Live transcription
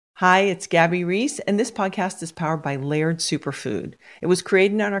Hi, it's Gabby Reese, and this podcast is powered by Laird Superfood. It was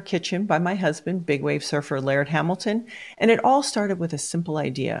created in our kitchen by my husband, big wave surfer Laird Hamilton, and it all started with a simple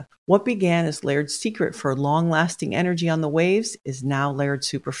idea. What began as Laird's secret for long-lasting energy on the waves is now Laird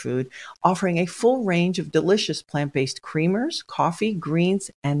Superfood, offering a full range of delicious plant-based creamers, coffee,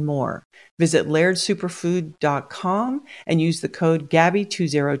 greens, and more. Visit lairdsuperfood.com and use the code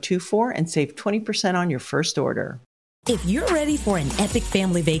GABBY2024 and save 20% on your first order. If you're ready for an epic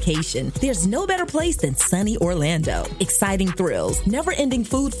family vacation, there's no better place than sunny Orlando. Exciting thrills, never-ending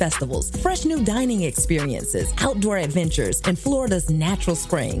food festivals, fresh new dining experiences, outdoor adventures, and Florida's natural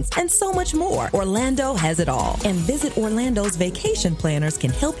springs, and so much more. Orlando has it all. And Visit Orlando's vacation planners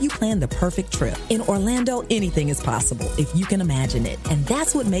can help you plan the perfect trip. In Orlando, anything is possible if you can imagine it. And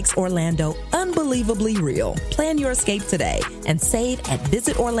that's what makes Orlando unbelievably real. Plan your escape today and save at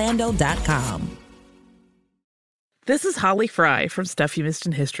visitorlando.com. This is Holly Fry from Stuff You Missed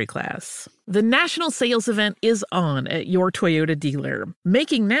in History class. The national sales event is on at your Toyota dealer,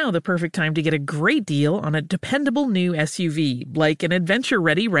 making now the perfect time to get a great deal on a dependable new SUV, like an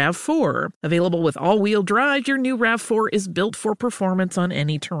adventure-ready RAV4. Available with all-wheel drive, your new RAV4 is built for performance on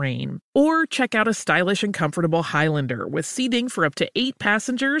any terrain. Or check out a stylish and comfortable Highlander with seating for up to 8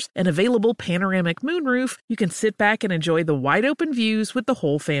 passengers and available panoramic moonroof. You can sit back and enjoy the wide-open views with the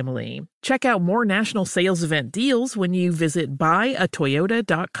whole family. Check out more national sales event deals when you visit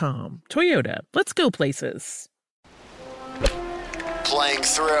buyatoyota.com. Toyota, let's go places. Playing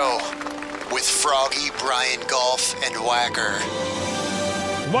Through with Froggy, Brian Golf, and Whacker.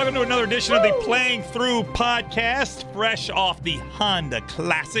 Welcome to another edition of the Playing Through podcast, fresh off the Honda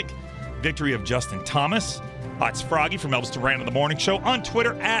Classic victory of Justin Thomas. It's Froggy from Elvis Duran of the Morning Show on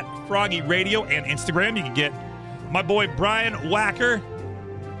Twitter at Froggy Radio and Instagram. You can get my boy Brian Whacker,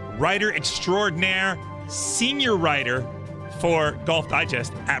 writer extraordinaire, senior writer for Golf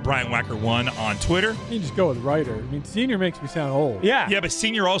Digest at Brian Whacker 1 on Twitter. You just go with writer. I mean, senior makes me sound old. Yeah, but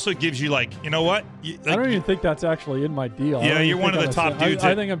senior also gives you, like, you know what? I don't even think that's actually in my deal. Yeah, you're one of the top dudes.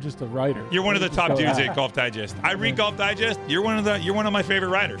 I think I'm just a writer. You're one of the top dudes at Golf Digest. I read Golf Digest. You're one of my favorite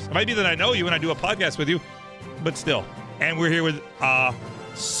writers. It might be that I know you and I do a podcast with you, but still. And we're here with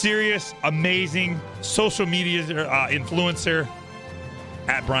serious, amazing social media influencer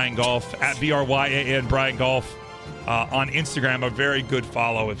at Brian Golf, at BRYAN Brian Golf. On Instagram, a very good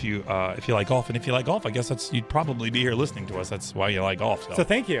follow if you like golf. And if you like golf, I guess you'd probably be here listening to us. That's why you like golf. So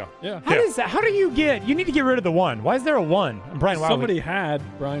thank you. Yeah. How do you need to get rid of the one? Why is there a one? Brian, somebody had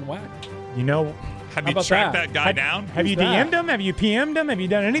Brian Whacker. You know, have you tracked that guy down? Have you DM'd him? Have you PM'd him? Have you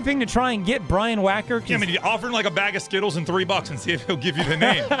done anything to try and get Brian Whacker? Yeah, I mean, you offer him like a bag of Skittles and $3 and see if he'll give you the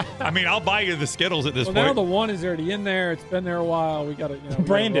name. I mean, I'll buy you the Skittles at this point. Now the one is already in there. It's been there a while. We got to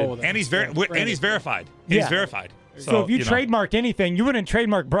branded, and he's verified. He's verified. So if you trademarked anything, you wouldn't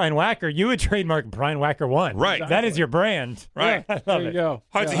trademark Brian Whacker. You would trademark Brian Whacker 1. Right. Exactly. That is your brand. Right. Yeah, there you go.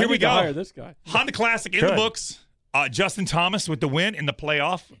 All right, so here we go. Hire this guy. Honda Classic in the books. Justin Thomas with the win in the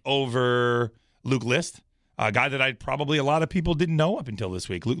playoff over Luke List, a guy that probably a lot of people didn't know up until this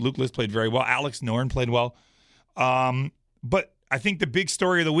week. Luke List played very well. Alex Noren played well. But I think the big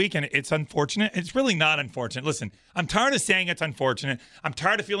story of the week, and it's unfortunate. It's really not unfortunate. Listen, I'm tired of saying it's unfortunate. I'm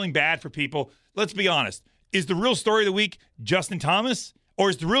tired of feeling bad for people. Let's be honest. Is the real story of the week Justin Thomas? Or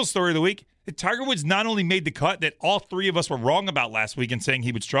is the real story of the week that Tiger Woods not only made the cut that all three of us were wrong about last week in saying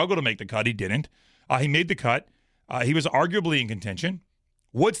he would struggle to make the cut? He didn't. He made the cut. He was arguably in contention.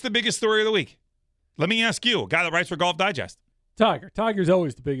 What's the biggest story of the week? Let me ask you, a guy that writes for Golf Digest. Tiger. Tiger's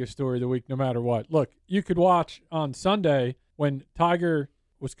always the biggest story of the week no matter what. Look, you could watch on Sunday when Tiger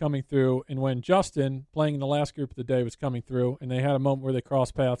was coming through and when Justin, playing in the last group of the day, was coming through, and they had a moment where they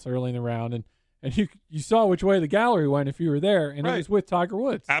crossed paths early in the round, and you saw which way the gallery went if you were there, and It was with Tiger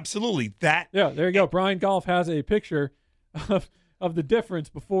Woods. Absolutely. Yeah, there you go. Brian Golf has a picture of the difference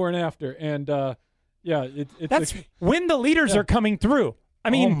before and after, and that's when the leaders are coming through.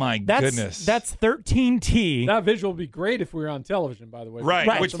 I mean, oh my goodness. That's 13T. That visual would be great if we were on television, by the way.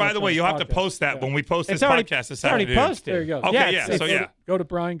 Right. Which, by the way, you'll have to post that when we post this podcast this Saturday. It's already posted. There you go. Okay, Go to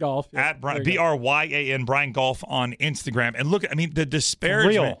Brian Golf. At BRYAN Brian Golf on Instagram. And look, I mean, the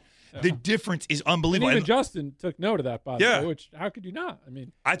disparagement. The difference is unbelievable. And even Justin took note of that, by the way, which how could you not? I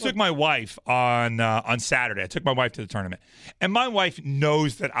mean, I took my wife on Saturday. I took my wife to the tournament. And my wife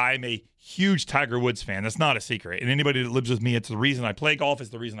knows that I'm a huge Tiger Woods fan. That's not a secret. And anybody that lives with me, it's the reason I play golf. It's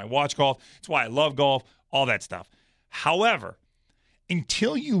the reason I watch golf. It's why I love golf, all that stuff. However,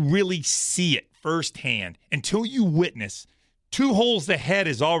 until you really see it firsthand, until you witness 2 holes ahead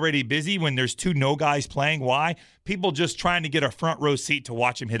is already busy when there's 2 no guys playing. Why? People just trying to get a front row seat to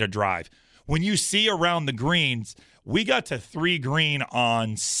watch him hit a drive. when you see around the greens, we got to 3 green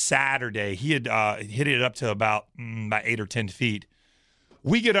on Saturday. He had hit it up to about 8 or 10 feet.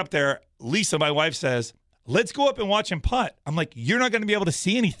 We get up there. Lisa, my wife, says, let's go up and watch him putt. I'm like, you're not going to be able to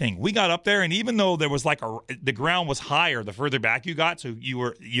see anything. We got up there, and even though there was the ground was higher the further back you got, so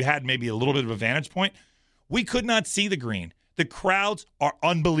you had maybe a little bit of a vantage point, we could not see the green. The crowds are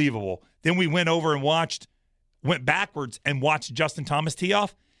unbelievable. Then we went over and went backwards and watched Justin Thomas tee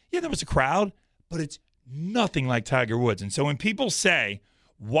off. Yeah, there was a crowd, but it's nothing like Tiger Woods. And so when people say,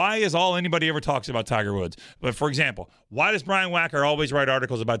 why is all anybody ever talks about Tiger Woods? But for example, why does Brian Wacker always write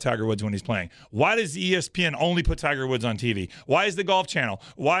articles about Tiger Woods when he's playing? Why does ESPN only put Tiger Woods on TV? Why is the Golf Channel?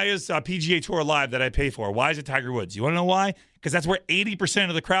 Why is PGA Tour Live that I pay for? Why is it Tiger Woods? You want to know why? Because that's where 80%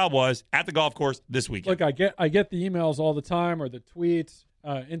 of the crowd was at the golf course this weekend. Look, I get the emails all the time or the tweets,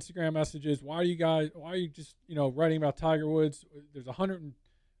 Instagram messages. Why are you just writing about Tiger Woods? There's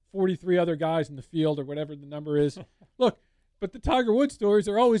 143 other guys in the field or whatever the number is. Look. But the Tiger Woods stories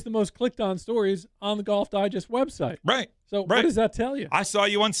are always the most clicked on stories on the Golf Digest website. Right. So what does that tell you? I saw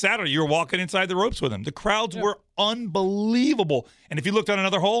you on Saturday. You were walking inside the ropes with him. The crowds were unbelievable. And if you looked on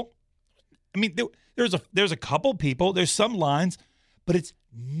another hole, I mean, there's a couple people, there's some lines, but it's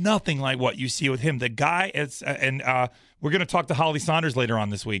nothing like what you see with him. The guy is, we're going to talk to Holly Saunders later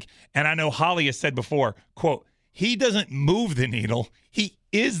on this week. And I know Holly has said before, quote, he doesn't move the needle. He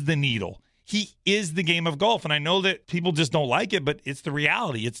is the needle. He is the game of golf, and I know that people just don't like it, but it's the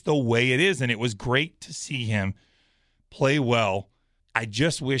reality. It's the way it is, and it was great to see him play well. I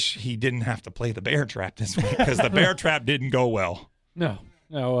just wish he didn't have to play the bear trap this week because the bear trap didn't go well. No.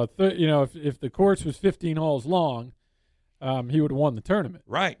 If the course was 15 holes long, he would have won the tournament.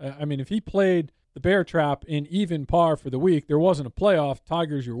 Right. I mean, if he played the bear trap in even par for the week, there wasn't a playoff.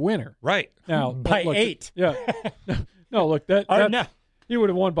 Tiger's your winner. Right. Now by 8. Yeah. No, look that. He would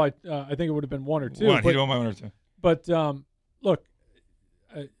have won by, I think it would have been 1 or 2. He'd won by 1 or 2. But, look,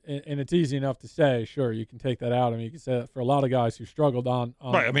 and it's easy enough to say, sure, you can take that out. I mean, you can say that for a lot of guys who struggled on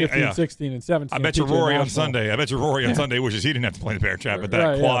 15, 16, and 17. I bet you Rory on Sunday. Sunday wishes he didn't have to play the bear trap, but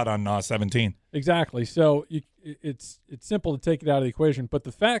that quad on 17. Exactly. So it's simple to take it out of the equation. But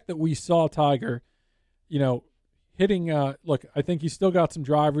the fact that we saw Tiger, hitting, look, I think he's still got some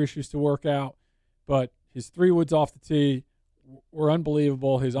driver issues to work out, but his 3 woods off the tee were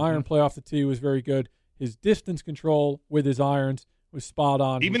unbelievable. His iron play off the tee was very good. His distance control with his irons was spot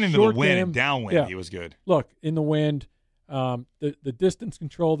on. Even in the wind and downwind, he was good. Look, in the wind, the distance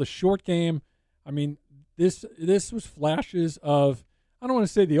control, the short game. I mean, this was flashes of, I don't want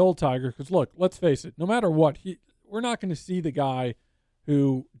to say the old Tiger, because look, let's face it, no matter what, we're not going to see the guy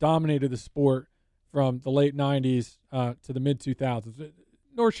who dominated the sport from the late 90s to the mid-2000s.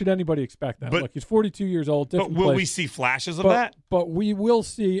 Nor should anybody expect that. Look, he's 42 years old. But will we see flashes of that? But we will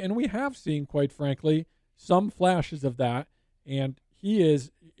see, and we have seen, quite frankly, some flashes of that. And he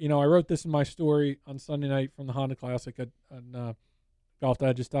is, I wrote this in my story on Sunday night from the Honda Classic on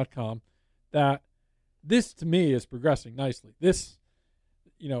golfdigest.com, that this, to me, is progressing nicely. This,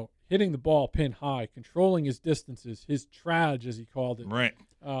 hitting the ball pin high, controlling his distances, his traj, as he called it. Right.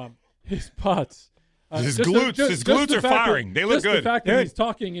 His putts. His glutes are firing. They look good. The fact that he's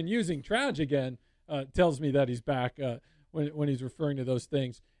talking and using traj again tells me that he's back when he's referring to those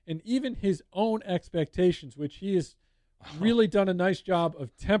things. And even his own expectations, which he has really done a nice job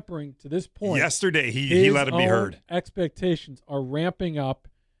of tempering to this point. Yesterday, he let him be heard. Expectations are ramping up.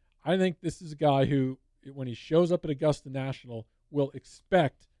 I think this is a guy who, when he shows up at Augusta National, will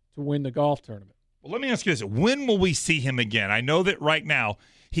expect to win the golf tournament. Well, let me ask you this. When will we see him again? I know that right now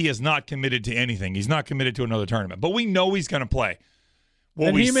he is not committed to anything. He's not committed to another tournament. But we know he's going to play.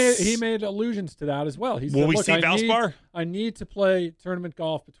 He made allusions to that as well. He said, we see Valspar? I need to play tournament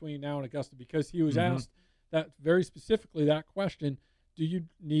golf between now and Augusta, because he was asked that very specifically, that question, do you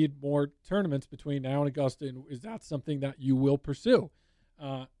need more tournaments between now and Augusta, and is that something that you will pursue?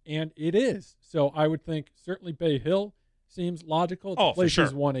 And it is. So I would think certainly Bay Hill seems logical. It's a place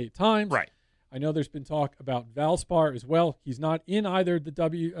he's won 8 times. Right. I know there's been talk about Valspar as well. He's not in either the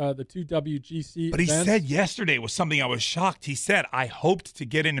two WGC But he events. said yesterday was something I was shocked. He said, I hoped to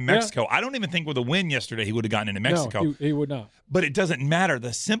get into Mexico. I don't even think with a win yesterday he would have gotten into Mexico. No, he would not. But it doesn't matter.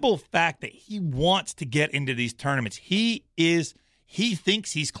 The simple fact that he wants to get into these tournaments, he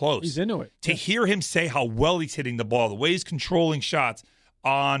thinks he's close. He's into it. To hear him say how well he's hitting the ball, the way he's controlling shots.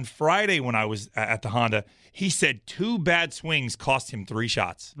 On Friday when I was at the Honda, he said 2 bad swings cost him 3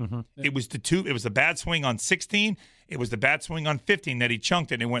 shots. Mm-hmm. It was the bad swing on 16. It was the bad swing on 15 that he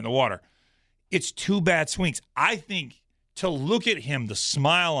chunked it and it went in the water. It's 2 bad swings. I think to look at him, the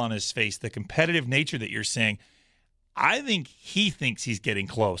smile on his face, the competitive nature that you're saying, I think he thinks he's getting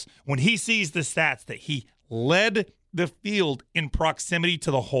close. When he sees the stats that he led the field in proximity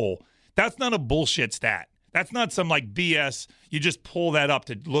to the hole, that's not a bullshit stat. That's not some like BS. You just pull that up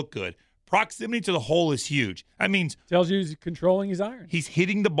to look good. Proximity to the hole is huge. That means tells you he's controlling his iron. He's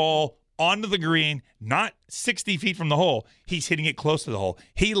hitting the ball onto the green, not 60 feet from the hole. He's hitting it close to the hole.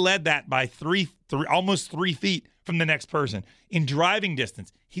 He led that by almost 3 feet from the next person. In driving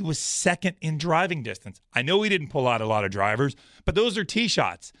distance, he was second in driving distance. I know he didn't pull out a lot of drivers, but those are tee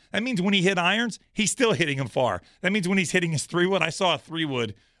shots. That means when he hit irons, he's still hitting them far. That means when he's hitting his 3-wood, I saw a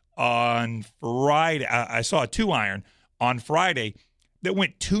 3-wood on Friday. I saw a 2-iron on Friday that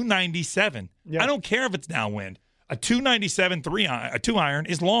went 297. Yeah. I don't care if it's downwind. A 297 2-iron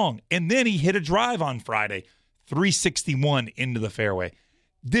is long. And then he hit a drive on Friday, 361 into the fairway.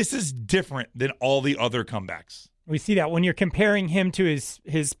 This is different than all the other comebacks. We see that when you're comparing him to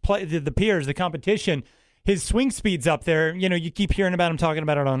his play, the peers, the competition, his swing speed's up there. You know, you keep hearing about him talking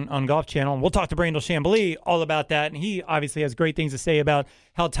about it on Golf Channel. And we'll talk to Brandel Chambly all about that. And he obviously has great things to say about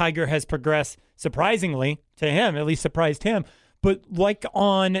how Tiger has progressed surprisingly to him, at least surprised him. But like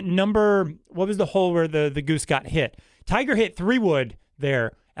on what was the hole where the goose got hit? Tiger hit 3-wood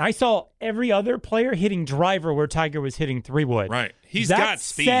there. And I saw every other player hitting driver where Tiger was hitting 3-wood. Right. He's got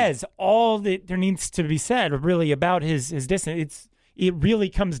speed. That says all that there needs to be said really about his distance. It really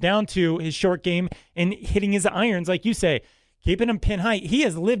comes down to his short game and hitting his irons, like you say, keeping him pin high. He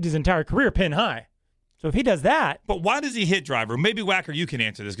has lived his entire career pin high. So if he does that. But why does he hit driver? Maybe, Wacker, you can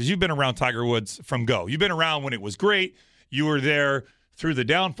answer this because you've been around Tiger Woods from go. You've been around when it was great. You were there through the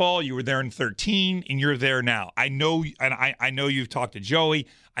downfall. You were there in 2013, and you're there now. I know, and I know you've talked to Joey.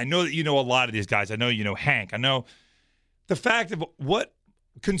 I know that you know a lot of these guys. I know you know Hank. I know the fact of what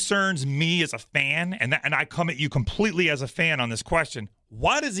concerns me as a fan, and I come at you completely as a fan on this question.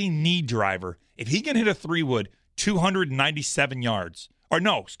 Why does he need driver? If he can hit a 3-wood 297 yards, or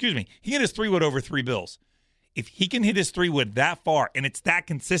no, excuse me, he can hit his 3-wood over 3 bills. If he can hit his 3-wood that far and it's that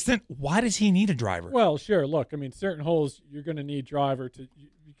consistent, why does he need a driver? Well, sure. Look, I mean, certain holes you're going to need driver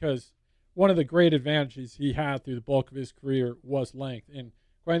because one of the great advantages he had through the bulk of his career was length. And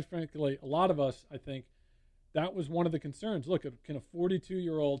quite frankly, a lot of us, I think, that was one of the concerns. Look, can a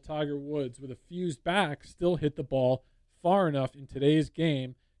 42-year-old Tiger Woods with a fused back still hit the ball far enough in today's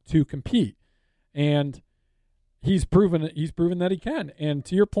game to compete? And he's proven that he can. And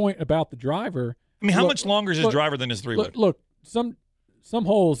to your point about the driver, I mean, how much longer is his driver than his 3-wood? Look, some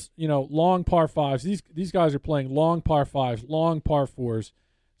holes, long par 5s. These guys are playing long par 5s, long par 4s,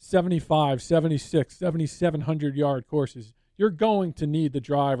 75, 76, 7,700-yard courses. You're going to need the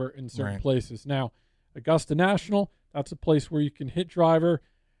driver in certain places. Now, Augusta National, that's a place where you can hit driver.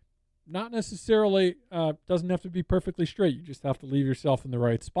 Not necessarily doesn't have to be perfectly straight. You just have to leave yourself in the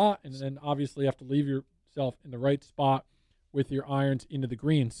right spot, and then obviously have to leave yourself in the right spot with your irons into the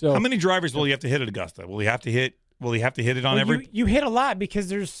green. So how many drivers will he have to hit at Augusta? Will he have to hit it on every? You hit a lot because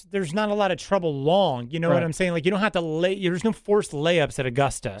there's not a lot of trouble long. You know what I'm saying? Like you don't have to there's no forced layups at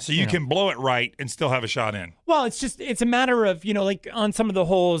Augusta. So you can blow it right and still have a shot in. Well, it's a matter of, like on some of the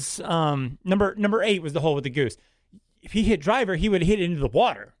holes, number 8 was the hole with the goose. If he hit driver, he would hit into the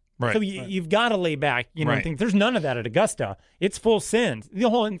water. Right. So you've got to lay back, and things. There's none of that at Augusta. It's full send. The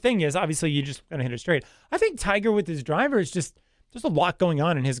whole thing is, obviously, you just got to hit it straight. I think Tiger with his driver is there's a lot going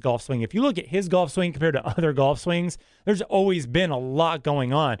on in his golf swing. If you look at his golf swing compared to other golf swings, there's always been a lot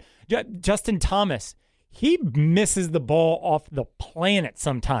going on. Justin Thomas, he misses the ball off the planet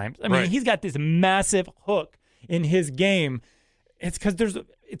sometimes. I mean, he's got this massive hook in his game. It's because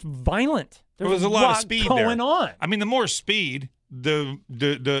it's violent. There's a lot of speed going on. I mean, the more speed, the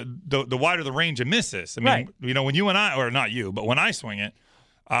wider the range of misses. I mean, when you and I, or not you, but when I swing it,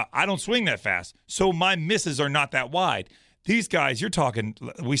 I don't swing that fast. So my misses are not that wide. These guys, you're talking,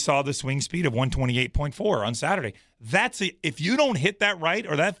 we saw the swing speed of 128.4 on Saturday. If you don't hit that right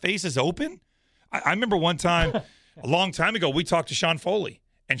or that face is open, I remember one time, a long time ago, we talked to Sean Foley.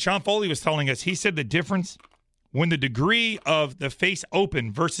 And Sean Foley was telling us, he said the difference when the degree of the face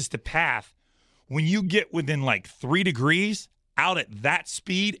open versus the path, when you get within like 3 degrees out at that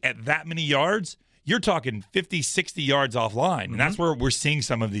speed at that many yards, you're talking 50, 60 yards offline. And that's where we're seeing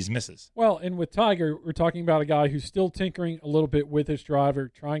some of these misses. Well, and with Tiger, we're talking about a guy who's still tinkering a little bit with his driver,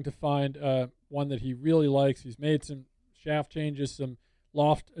 trying to find one that he really likes. He's made some shaft changes, some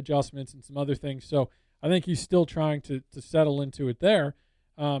loft adjustments, and some other things. So I think he's still trying to settle into it there.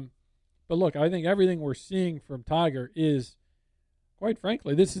 But look, I think everything we're seeing from Tiger is, quite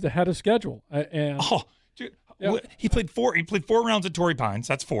frankly, this is ahead of schedule. Dude, he played 4 rounds at Torrey Pines.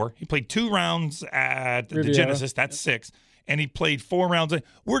 That's 4. He played 2 rounds at the Genesis. That's 6. And he played 4 rounds.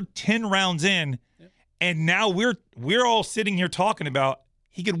 We're 10 rounds in, And now we're all sitting here talking about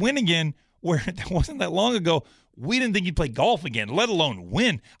he could win again, where it wasn't that long ago. We didn't think he'd play golf again, let alone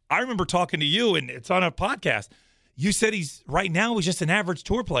win. I remember talking to you, and it's on a podcast. You said he's just an average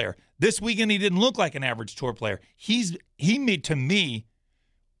tour player. This weekend he didn't look like an average tour player. He made, to me,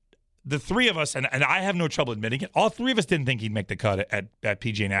 the three of us, and I have no trouble admitting it, all three of us didn't think he'd make the cut at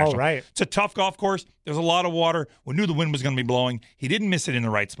PGA National. Oh, right. It's a tough golf course. There's a lot of water. We knew the wind was going to be blowing. He didn't miss it in the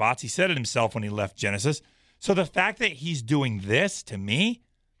right spots. He said it himself when he left Genesis. So the fact that he's doing this, to me,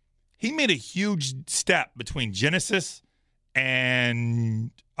 he made a huge step between Genesis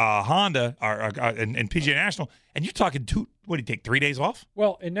and Honda and PGA National. And you're talking what do you take, 3 days off?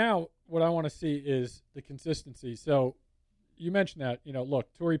 Well, and now what I want to see is the consistency. So you mentioned that,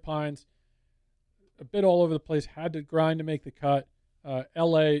 look, Torrey Pines, a bit all over the place, had to grind to make the cut.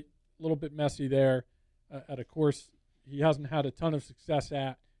 L.A., a little bit messy there at a course he hasn't had a ton of success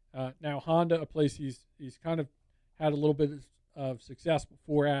at. Now Honda, a place he's kind of had a little bit of success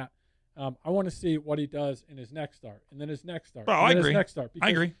before at. I want to see what he does in his next start, and then his next start. Oh, I agree. His next start. I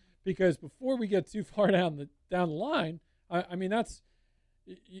agree. Because before we get too far down the line, I mean, that's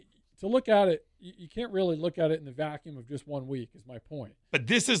to look at it. You can't really look at it in the vacuum of just 1 week. Is my point. But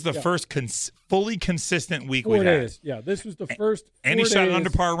this is the first fully consistent week 4 we've days. had. Yeah, this was the first. And he 4 shot an days. under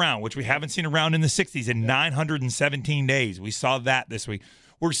par round, which we haven't seen around in the 60s in 917 days. We saw that this week.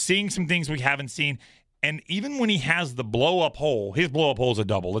 We're seeing some things we haven't seen. And even when he has the blow-up hole, his blow-up hole is a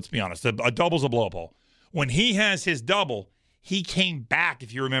double. Let's be honest. A double's a blow-up hole. When he has his double, he came back,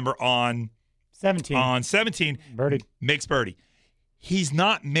 if you remember, on 17, birdie. Makes birdie. He's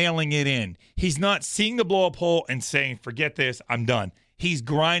not mailing it in. He's not seeing the blow-up hole and saying, forget this, I'm done. He's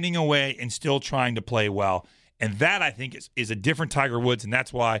grinding away and still trying to play well. And that, I think, is a different Tiger Woods, and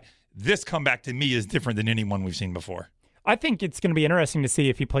that's why this comeback to me is different than anyone we've seen before. I think it's going to be interesting to see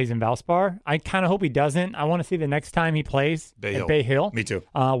if he plays in Valspar. I kind of hope he doesn't. I want to see the next time he plays at Bay Hill. Me too.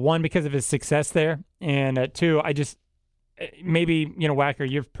 One, because of his success there, and two, I just maybe, Wacker,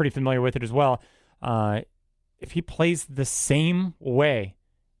 you're pretty familiar with it as well. If he plays the same way,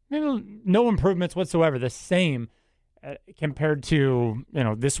 maybe no improvements whatsoever, the same compared to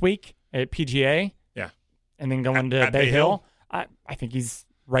this week at PGA, and then going to Bay Hill, I think he's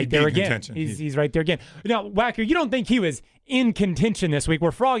right there again. He's right there again. Now, Wacker, you don't think he was in contention this week?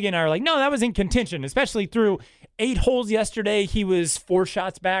 Where Froggy and I are like, no, that was in contention, especially through 8 holes yesterday. He was 4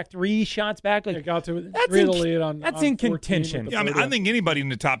 shots back, 3 shots back. Like, got to three of the lead on. That's on in contention. Yeah, I think anybody in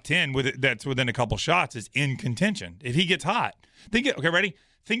the top 10 that's within a couple shots is in contention if he gets hot. Ready?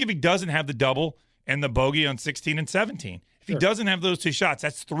 Think if he doesn't have the double and the bogey on 16 and 17. If he doesn't have those 2 shots,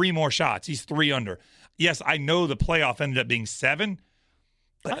 that's 3 more shots. He's 3 under. Yes, I know the playoff ended up being 7.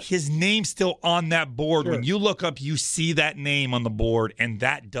 But his name's still on that board. Sure. When you look up, you see that name on the board, and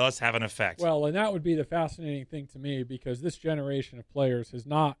that does have an effect. Well, and that would be the fascinating thing to me, because this generation of players has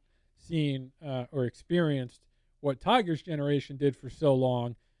not seen or experienced what Tiger's generation did for so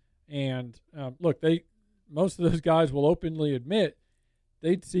long. And look, most of those guys will openly admit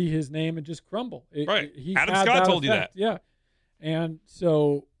they'd see his name and just crumble. Right. Adam Scott told you that. Yeah. And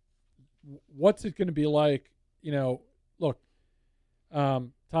so what's it going to be like? Look,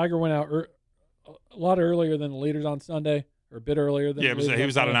 Tiger went out a lot earlier than the leaders on Sunday, or a bit earlier than the leaders. He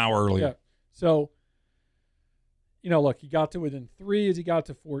was out an hour earlier. Yeah. So, look, he got to within 3 as he got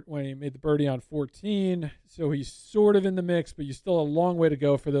to 4 when he made the birdie on 14. So he's sort of in the mix, but you still a long way to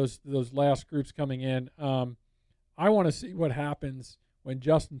go for those last groups coming in. I want to see what happens when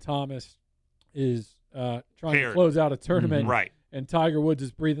Justin Thomas is trying to close out a tournament. Right. And Tiger Woods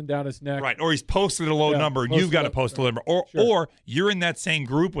is breathing down his neck. Right. Or he's posted a low number, and you've got to post a low number. Or you're in that same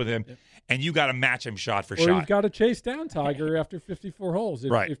group with him, and you got to match him shot for shot. Or you've got to chase down Tiger after 54 holes.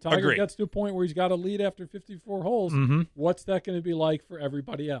 If Tiger gets to a point where he's got to lead after 54 holes, what's that going to be like for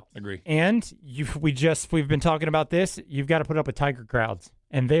everybody else? Agree. And we've been talking about this. You've got to put up with Tiger crowds,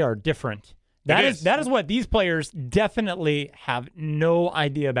 and they are different. That is what these players definitely have no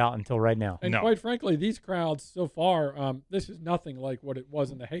idea about until right now. And quite frankly, these crowds so far, this is nothing like what it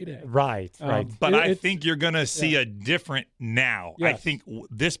was in the heyday. Right. But I think you're going to see a different now. Yes. I think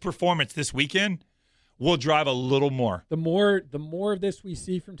this performance this weekend will drive a little more. The more of this we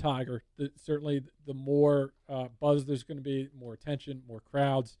see from Tiger, certainly the more buzz there's going to be, more attention, more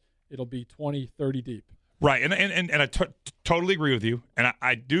crowds. It'll be 20, 30 deep. Right, and I totally agree with you, and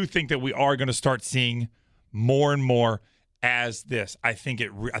I do think that we are going to start seeing more and more as this. I think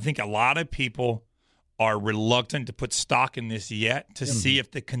a lot of people are reluctant to put stock in this yet to see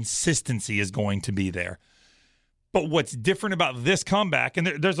if the consistency is going to be there. But what's different about this comeback, and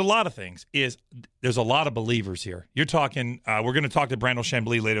there's a lot of things, is there's a lot of believers here. You're talking, we're going to talk to Brandel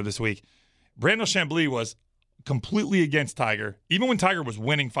Chambly later this week. Brandel Chambly was completely against Tiger. Even when Tiger was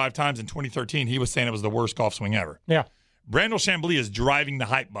winning 5 times in 2013, he was saying it was the worst golf swing ever. Yeah. Brandel Chambly is driving the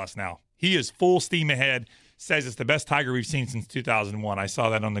hype bus now. He is full steam ahead. Says it's the best Tiger we've seen since 2001. I saw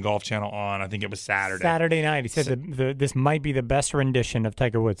that on the Golf Channel on, I think it was Saturday night. He said this might be the best rendition of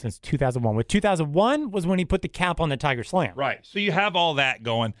Tiger Woods since 2001. With 2001 was when he put the cap on the Tiger Slam. Right. So you have all that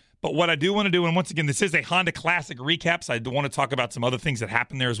going. But what I do want to do, and once again, this is a Honda Classic recap, so I do want to talk about some other things that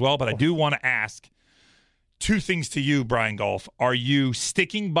happened there as well. But I do want to ask 2 things to you, Brian Golf. Are you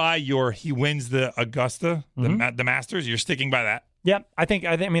sticking by your he wins the Augusta, the Masters? You're sticking by that? Yep, I think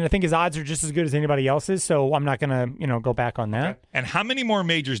his odds are just as good as anybody else's, so I'm not gonna go back on that. Okay. And how many more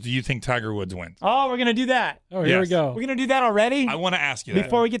majors do you think Tiger Woods wins? Oh, we're gonna do that. Oh, here we go. We're gonna do that already. I want to ask you that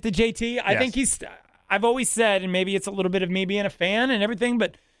before we get to JT. I think I've always said, and maybe it's a little bit of me being a fan and everything,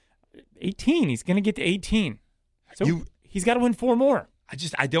 but 18. He's gonna get to 18. So he's got to win 4 more. I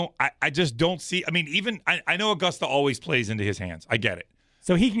just don't see. I mean, even I know Augusta always plays into his hands. I get it.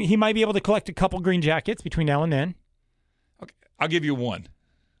 So he might be able to collect a couple green jackets between now and then. I'll give you one.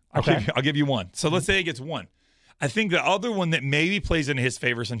 Okay. I'll give you one. So let's say he gets one. I think the other one that maybe plays into his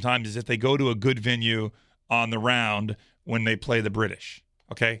favor sometimes is if they go to a good venue on the round when they play the British.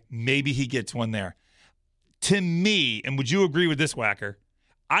 Okay? Maybe he gets one there. To me, and would you agree with this, Whacker?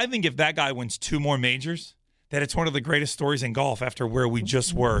 I think if that guy wins 2 more majors, that it's one of the greatest stories in golf after where we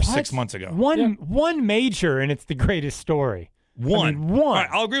just were 6 months ago. One major, and it's the greatest story. One. I mean, one. All right,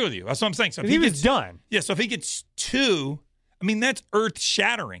 I'll agree with you. That's what I'm saying. So if he gets was done. Yeah, so if he gets 2, I mean, that's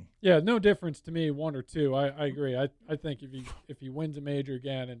earth-shattering. Yeah, no difference to me, 1 or 2. I agree. I think if he wins a major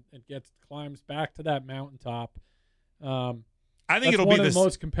again and climbs back to that mountaintop, I think it'll be one of the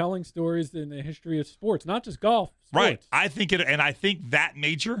most compelling stories in the history of sports, not just golf. Sports. Right. I think that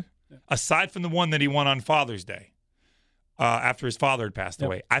major, aside from the one that he won on Father's Day, after his father had passed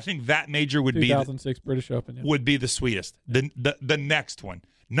away, I think that major would 2006 British Open would be the sweetest. The next one,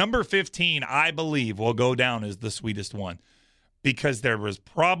 number 15, I believe will go down as the sweetest one. Because there was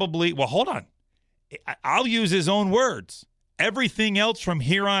probably, well, hold on. I'll use his own words. Everything else from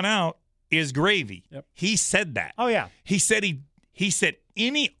here on out is gravy. Yep. He said that. Oh, yeah. He said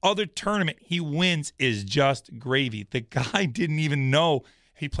any other tournament he wins is just gravy. The guy didn't even know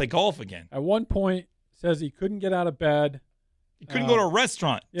he played golf again. At one point, says he couldn't get out of bed. He couldn't go to a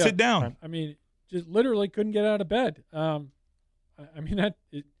restaurant, sit down. I mean, just literally couldn't get out of bed. I mean,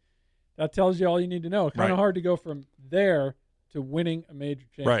 that tells you all you need to know. Kind of hard to go from there to winning a major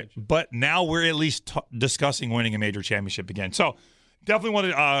championship. Right, but now we're at least discussing winning a major championship again. So definitely want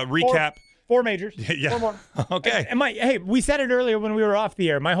to recap. 4 majors. Yeah. 4 more. Okay. And we said it earlier when we were off the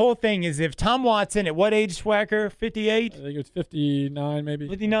air. My whole thing is if Tom Watson, at what age, Swacker? 58? I think it's 59 maybe.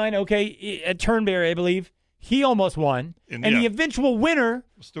 59, okay. At Turnberry, I believe. He almost won. And the eventual winner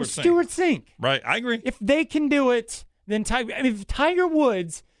was Stuart Sink. Right, I agree. If they can do it, then if Tiger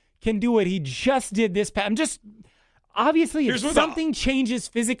Woods can do what he just did this past, obviously, if something changes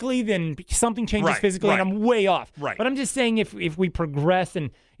physically, then something changes physically, and I'm way off. Right. But I'm just saying if we progress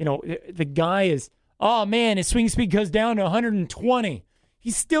and, the guy is, oh, man, his swing speed goes down to 120.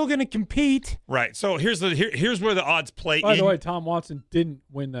 He's still going to compete. Right. So here's where the odds play. By the way, Tom Watson didn't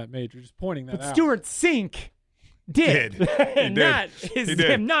win that major. Just pointing that out. But Stuart Sink did. He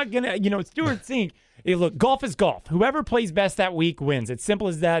did. I'm not going to, Stuart Sink. Hey, look, golf is golf. Whoever plays best that week wins. It's simple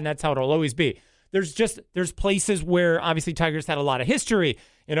as that, and that's how it'll always be. There's places where obviously Tiger's had a lot of history.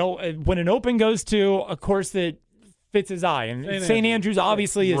 When an Open goes to a course that fits his eye, and St. Andrews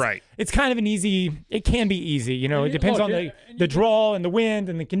obviously is. Right. It's kind of an easy. It can be easy. It depends on the draw and the wind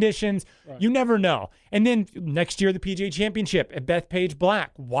and the conditions. Right. You never know. And then next year the PGA Championship at Bethpage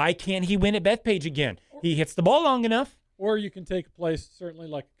Black. Why can't he win at Bethpage again? He hits the ball long enough. Or you can take a place certainly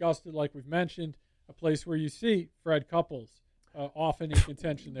like Augusta, like we've mentioned, a place where you see Fred Couples. Often in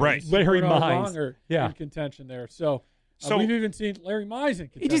contention there. Right. Larry Mize. In contention there. So we've even seen Larry Mize in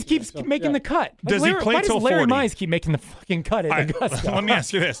contention. He just keeps making the cut. Does he play till 40? Why does Larry Mize keep making the fucking cut at Augusta? Let me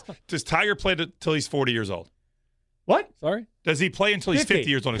ask you this. Does Tiger play till he's 40 years old? What? Sorry? Does he play until he's 50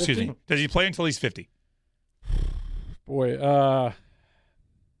 years old? Excuse me. Does he play until he's 50? Boy,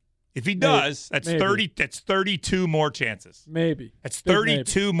 if he does, that's maybe. 30. That's 32 more chances. Maybe. That's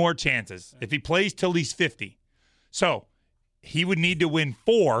 32 more chances if he plays till he's 50. So he would need to win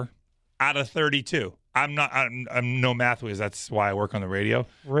 4 out of 32. I'm no math whiz. That's why I work on the radio.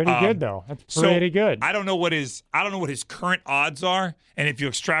 Pretty good though. That's pretty good. I don't know what his current odds are, and if you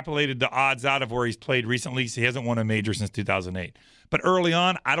extrapolated the odds out of where he's played recently, he hasn't won a major since 2008. But early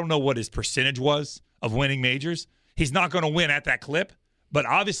on, I don't know what his percentage was of winning majors. He's not going to win at that clip, but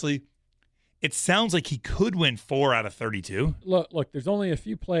obviously, it sounds like he could win 4 out of 32. Look, there's only a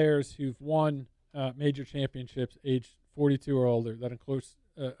few players who've won major championships aged 42 or older. That includes,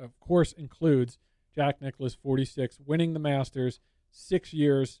 of course, includes Jack Nicklaus, 46, winning the Masters 6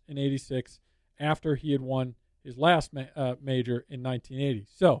 years in '86 after he had won his last major in 1980.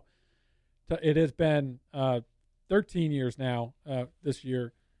 So it has been 13 years now this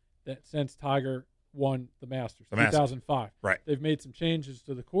year since Tiger won the Masters, 2005. Right. They've made some changes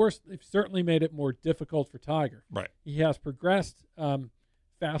to the course. They've certainly made it more difficult for Tiger. Right. He has progressed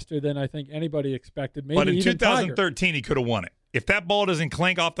faster than I think anybody expected. Maybe but in even 2013, Tiger. he could have won it. If that ball doesn't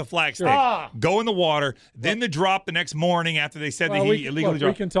clank off the flagstick, Sure. go in the water, then the drop the next morning after they said that he illegally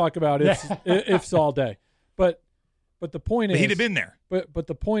dropped. We can talk about ifs all day. But the point is, he'd have been there. But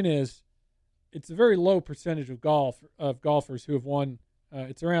the point is, it's a very low percentage of golfers who have won.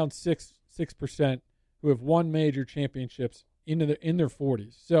 It's around 6% who have won major championships in their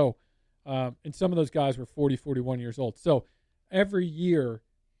 40s. So, and some of those guys were 40, 41 years old. So every year,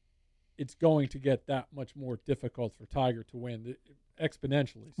 it's going to get that much more difficult for Tiger to win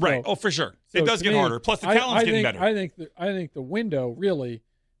exponentially. So, right. Oh, for sure. It does get harder. Plus, the talent's getting better. I think the window really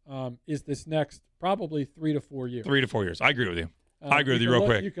is this next probably 3 to 4 years. 3 to 4 years. I agree with you. I agree with you real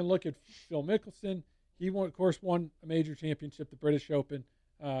quick. You can look at Phil Mickelson. He, of course, won a major championship, the British Open.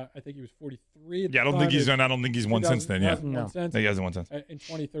 I think he was 43 at the I don't time. think he's won since then. Yeah, he hasn't won since. In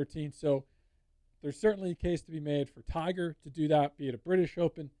 2013. So there's certainly a case to be made for Tiger to do that, be it a British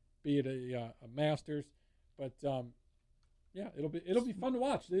Open, be it a Masters. But yeah, it'll be fun to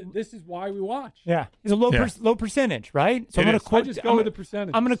watch. This is why we watch. Yeah, he's a low percentage, right? So I'm going to quote. Just go with the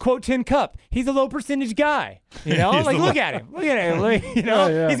percentage. I'm going to quote Tin Cup. He's a low percentage guy. You know, like look at him. You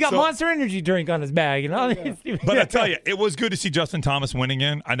know, he's got Monster Energy drink on his bag. You know, but I tell you, it was good to see Justin Thomas winning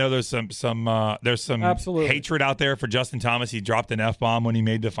in. I know there's some Absolutely. hatred out there for Justin Thomas. He dropped an F-bomb when he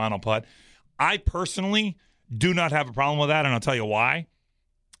made the final putt. I personally do not have a problem with that, and I'll tell you why.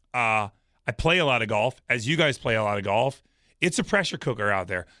 I play a lot of golf, as you guys play a lot of golf. It's a pressure cooker out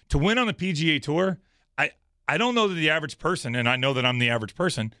there. To win on the PGA Tour, I don't know that the average person, and I know that I'm the average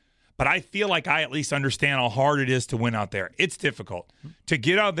person, but I feel like I at least understand how hard it is to win out there. It's difficult. To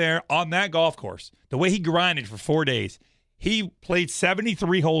get out there on that golf course, the way he grinded for 4 days, he played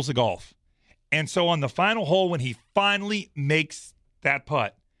 73 holes of golf. And so on the final hole, when he finally makes that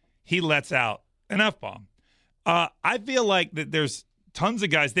putt, he lets out an F-bomb. I feel like that there's tons of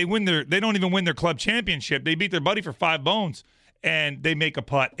guys, they don't even win their club championship. They beat their buddy for 5 bones, and they make a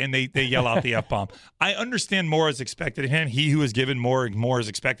putt, and they yell out the F-bomb. I understand more is expected of him. He who is given more is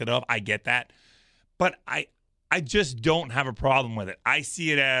expected of. I get that. But I just don't have a problem with it. I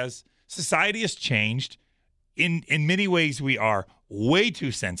see it as society has changed. In many ways, we are way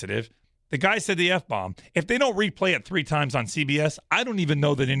too sensitive. The guy said the F-bomb. If they don't replay it 3 times on CBS, I don't even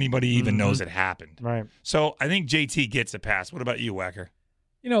know that anybody even knows it happened. Right. So I think JT gets a pass. What about you, Wacker?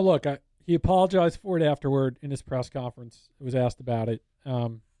 You know, look, he apologized for it afterward in his press conference. It was asked about it. I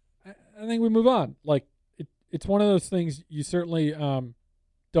think we move on. Like, it's one of those things you certainly don't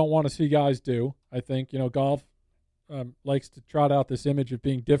want to see guys do. I think, you know, golf likes to trot out this image of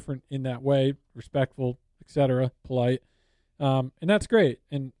being different in that way, respectful, etc., polite. And that's great.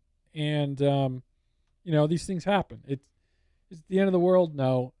 And you know, these things happen. It's the end of the world?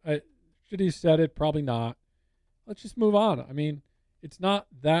 No. Should he have said it? Probably not. Let's just move on. I mean, it's not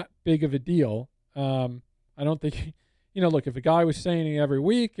that big of a deal. I don't think, you know, look, if a guy was saying it every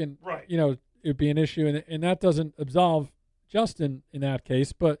week and, right, you know, it would be an issue, and that doesn't absolve Justin in that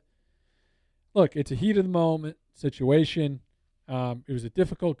case. But, look, it's a heat of the moment situation. It was a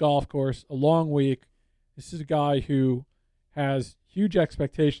difficult golf course, a long week. This is a guy who has huge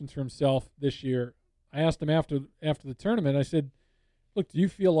expectations for himself this year. I asked him after the tournament, I said, look, do you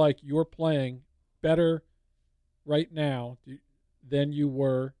feel like you're playing better right now than you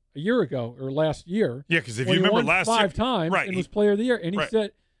were a year ago or last year? Yeah, because if you remember won last 5 times right, and was player of the year. And he right,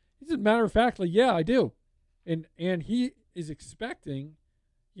 said, matter of factly, yeah, I do. And he is expecting,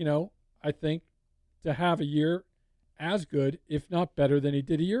 you know, I think, to have a year as good, if not better, than he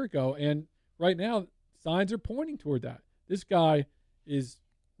did a year ago. And right now, signs are pointing toward that. This guy is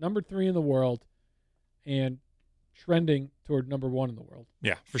number 3 in the world and trending toward number 1 in the world.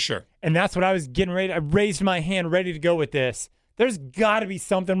 Yeah, for sure. And that's what I was getting ready. I raised my hand ready to go with this. There's got to be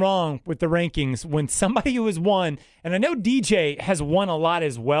something wrong with the rankings when somebody who has won, and I know DJ has won a lot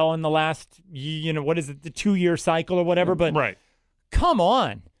as well in the last, you know, what is it, the 2-year cycle or whatever, but right, come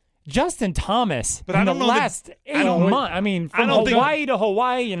on. Justin Thomas, but in I don't the know last 8 months, I mean, from Hawaii to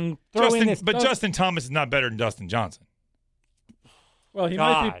Hawaii and throw in this. But Justin Thomas is not better than Dustin Johnson. Well, he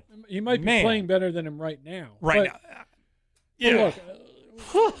might be playing better than him right now. Right now. Yeah. Look,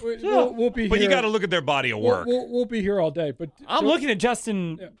 we'll be here. But you got to look at their body of work. We'll be here all day. But I'm looking at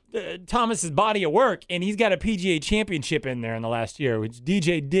Justin Thomas's body of work, and he's got a PGA championship in there in the last year, which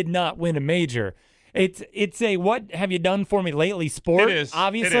DJ did not win a major. It's a what have you done for me lately sport, It is.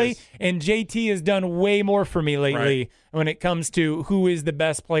 obviously, It is. and JT has done way more for me lately when it comes to who is the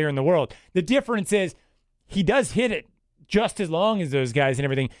best player in the world. The difference is he does hit it just as long as those guys and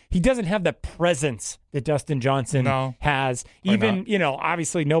everything. He doesn't have the presence that Dustin Johnson has. Even,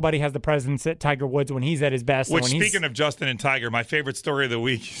 obviously nobody has the presence that Tiger Woods when he's at his best. Which, speaking of Justin and Tiger, my favorite story of the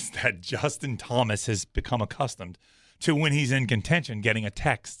week is that Justin Thomas has become accustomed to when he's in contention getting a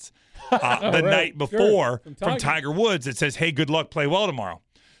text night before from Tiger Woods that says, hey, good luck, play well tomorrow.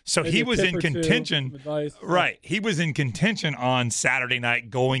 So Maybe he was in contention. Right. He was in contention on Saturday night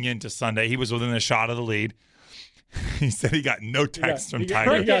going into Sunday. He was within a shot of the lead. He said he got no text from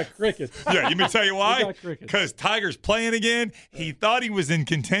Tiger. He got crickets. Yeah, you may tell you He why? got crickets. Because Tiger's playing again. He thought he was in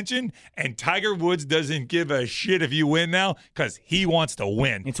contention, and Tiger Woods doesn't give a shit if you win now because he wants to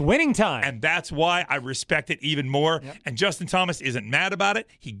win. It's winning time. And that's why I respect it even more. Yep. And Justin Thomas isn't mad about it.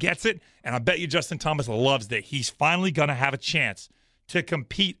 He gets it. And I bet you Justin Thomas loves that he's finally going to have a chance to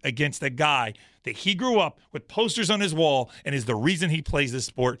compete against a guy that he grew up with posters on his wall and is the reason he plays this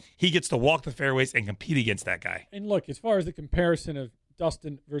sport. He gets to walk the fairways and compete against that guy. And look, as far as the comparison of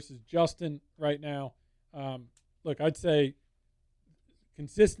Dustin versus Justin right now, look, I'd say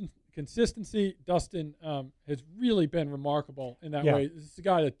consistency. Dustin has really been remarkable in that way. This is a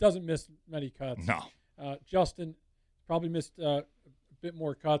guy that doesn't miss many cuts. No. Justin probably missed a bit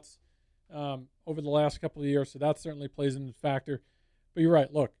more cuts over the last couple of years, so that certainly plays into the factor. But you're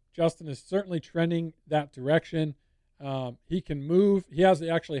right. Look, Justin is certainly trending that direction. He can move. He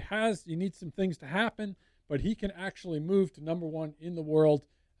needs some things to happen, but he can actually move to number one in the world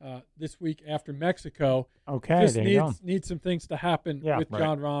this week after Mexico. Okay, just there needs some things to happen with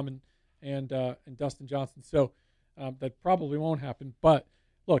Jon Rahm and Dustin Johnson. So that probably won't happen. But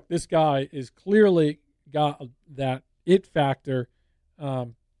look, this guy is clearly got that it factor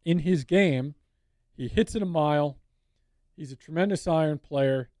in his game. He hits it a mile. He's a tremendous iron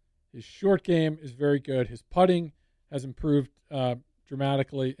player. His short game is very good. His putting has improved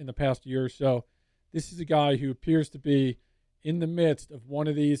dramatically in the past year or so. This is a guy who appears to be in the midst of one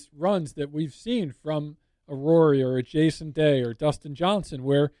of these runs that we've seen from a Rory or a Jason Day or Dustin Johnson,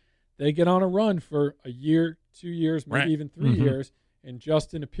 where they get on a run for a year, 2 years, maybe even 3 years, and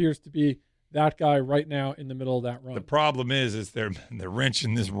Justin appears to be that guy right now in the middle of that run. The problem is the wrench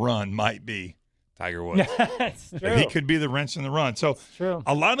in this run might be Tiger Woods. That's true. He could be the wrench in the run. So true.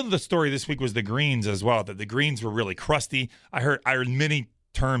 A lot of the story this week was the greens as well, that the greens were really crusty. I heard many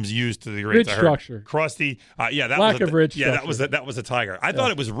terms used to the greens. Ridge structure. Crusty. Lack of ridge structure. That was a Tiger. I thought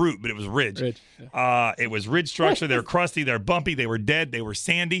it was root, but it was ridge. Yeah. It was ridge structure. They were crusty. They were bumpy. They were dead. They were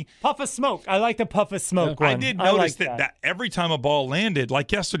sandy. Puff of smoke. I like the puff of smoke one. I did notice that every time a ball landed,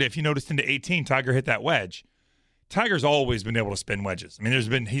 like yesterday, if you noticed into 18, Tiger hit that wedge. Tiger's always been able to spin wedges. I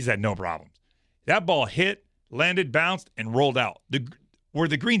mean, he's had no problems. That ball hit, landed, bounced, and rolled out. Were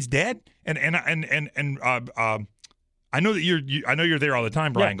the greens dead? And I know that you're there all the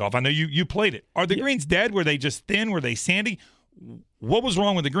time, Brian Golf. I know you played it. Are the greens dead? Were they just thin? Were they sandy? What was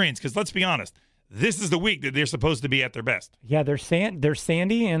wrong with the greens? Because let's be honest, this is the week that they're supposed to be at their best. Yeah, they're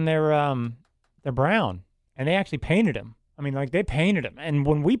sandy and they're brown, and they actually painted them. I mean, like they painted them. And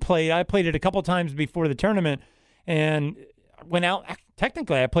when we played, I played it a couple times before the tournament, and went out.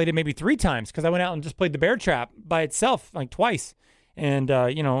 Technically, I played it maybe 3 times because I went out and just played the bear trap by itself like twice, and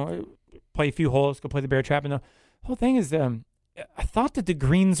play a few holes, go play the bear trap, and the whole thing is, I thought that the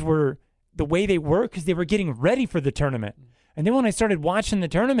greens were the way they were because they were getting ready for the tournament. And then when I started watching the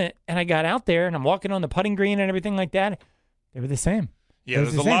tournament and I got out there and I'm walking on the putting green and everything like that, they were the same. Yeah,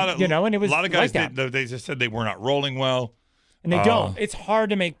 there's a lot of and it was a lot of guys. like They just said they were not rolling well, and they don't. It's hard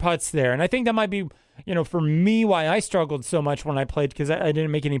to make putts there, and I think that might be, for me, why I struggled so much when I played because I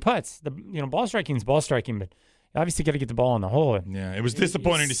didn't make any putts. The ball striking is ball striking, but you obviously got to get the ball in the hole. Yeah, it was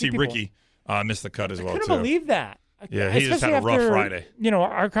disappointing to see Ricky miss the cut as well. I couldn't believe that. Yeah, he just had a rough Friday.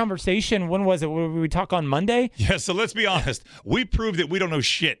 Our conversation, when was it? We talk on Monday? Yeah, so let's be honest. We proved that we don't know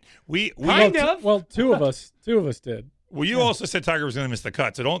shit. We kind of. Well, two of us did. Well, you also said Tiger was going to miss the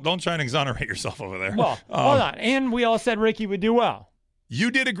cut, so don't try and exonerate yourself over there. Well, hold on. And we all said Ricky would do well. You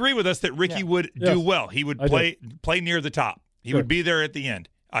did agree with us that Ricky would do well. He would play near the top. He would be there at the end.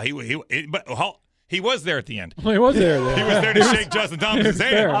 He was there at the end. Well, he was there. He was there to shake Justin Thomas's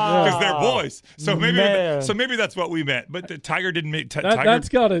hand because they're boys. So maybe that's what we meant. But the Tiger didn't make.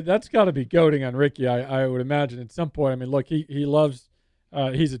 Tiger, that's got to be goading on Ricky. I would imagine at some point. I mean, look, he loves.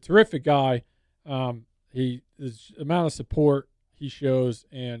 He's a terrific guy. His amount of support he shows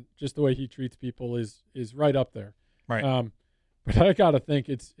and just the way he treats people is right up there. Right. But I got to think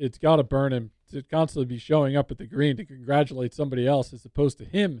it's got to burn him to constantly be showing up at the green to congratulate somebody else as opposed to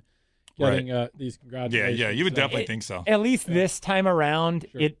him getting these congratulations. Yeah, you would definitely think so. At least this time around,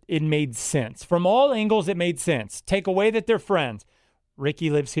 Sure. it made sense. From all angles, it made sense. Take away that they're friends. Ricky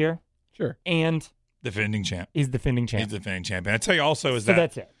lives here. Sure. And Defending champ. he's defending champ. He's the defending champion. I tell you also is So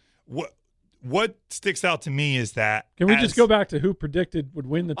that that's it. what sticks out to me is that Can we just go back to who predicted would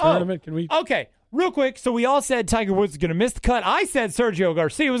win the tournament? Can we? Okay, real quick. So we all said Tiger Woods was going to miss the cut. I said Sergio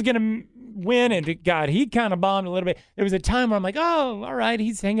Garcia was going to win, and God, he kind of bombed a little bit. There was a time where I'm like, oh, all right,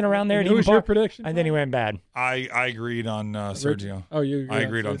 he's hanging around there. And who was your prediction? And then he went bad. I agreed on Sergio. Oh, you? I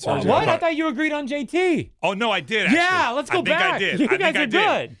agreed on Sergio. Sergio. What? I thought you agreed on JT. Oh, no, I did, actually. Yeah, let's go I think back. I did. You I think guys I are did.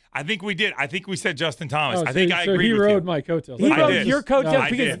 good. I think we did. I think we said Justin Thomas. Oh, I think I so agreed he with rode you. my coattails. He I rode did. your coattails I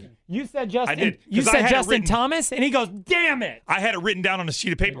because did. you said Justin. I did, You 'cause I said had it Justin written- Thomas, and he goes, "Damn it!" I had it written down on a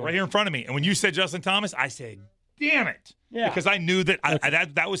sheet of paper right here in front of me. And when you said Justin Thomas, I said, damn it. Yeah. Because I knew that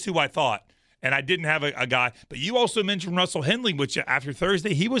that was who I thought. And I didn't have a guy. But you also mentioned Russell Henley, which after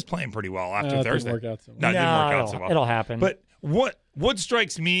Thursday, he was playing pretty well after it Thursday. didn't work out so well. No, it didn't work out so well. It'll happen. But what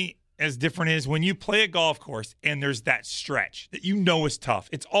strikes me as different is when you play a golf course and there's that stretch that you know is tough.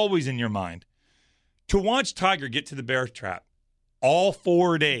 It's always in your mind. To watch Tiger get to the bear trap all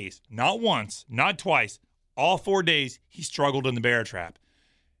 4 days, not once, not twice, all 4 days, he struggled in the bear trap.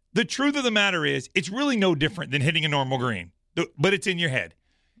 The truth of the matter is, it's really no different than hitting a normal green, but it's in your head.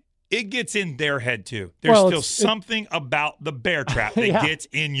 It gets in their head, too. There's still something about the bear trap that gets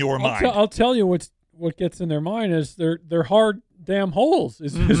in your mind. I'll tell you what gets in their mind is they're hard damn holes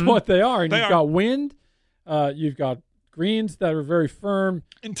is what they are. And you've got wind, you've got greens that are very firm.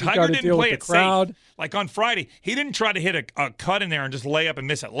 And You've Tiger got to didn't deal play with it the crowd. safe. Like on Friday, he didn't try to hit a cut in there and just lay up and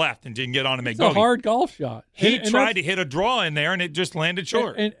miss it left and didn't get on and make It's bogey. a hard golf shot. He And tried to hit a draw in there and it just landed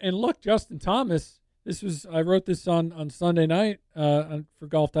short. And look, Justin Thomas, I wrote this on Sunday night for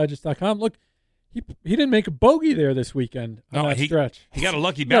golfdigest.com. Look, he didn't make a bogey there this weekend on that stretch. He got a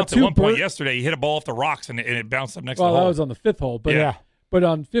lucky bounce at one point yesterday. He hit a ball off the rocks and it bounced up next to the hole. Well, that was on the fifth hole. But, but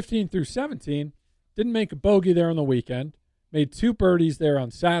on 15 through 17, didn't make a bogey there on the weekend. Made 2 birdies there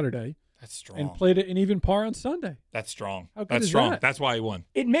on Saturday. That's strong. And played it an even par on Sunday. That's strong. How good That's is strong. that? That's why he won.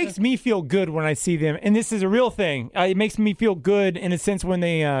 It makes me feel good when I see them, and this is a real thing. It makes me feel good in a sense when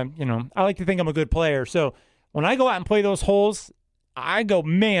they, I like to think I'm a good player. So when I go out and play those holes, I go,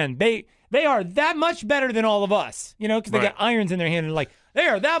 man, they are that much better than all of us, because they got irons in their hand and like, they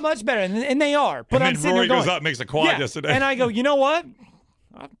are that much better, and they are. But and I'm then sitting Rory there goes going, up, makes a quad yesterday. And I go, you know what?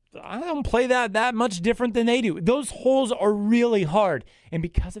 I don't play that much different than they do. Those holes are really hard. And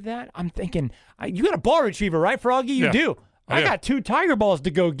because of that, I'm thinking, you got a ball retriever, right, Froggy? You do. I got 2 Tiger balls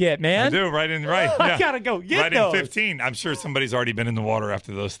to go get, man. I do, right. I got to go get right those. in 15. I'm sure somebody's already been in the water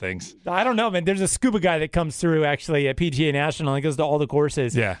after those things. I don't know, man. There's a scuba guy that comes through, actually, at PGA National. He goes to all the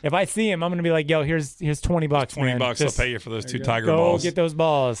courses. Yeah. If I see him, I'm going to be like, yo, here's $20, $20, man. I'll pay you for those 2 Tiger go balls. Go get those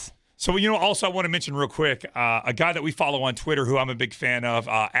balls. So, also I want to mention real quick, a guy that we follow on Twitter who I'm a big fan of,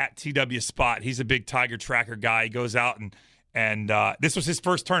 at TW Spot. He's a big Tiger tracker guy. He goes out and this was his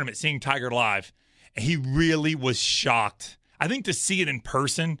first tournament, seeing Tiger live. And he really was shocked. I think to see it in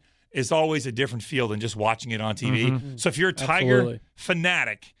person is always a different feel than just watching it on TV. Mm-hmm. So if you're a Tiger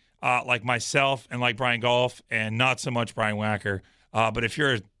fanatic like myself and like Brian Golf and not so much Brian Wacker, but if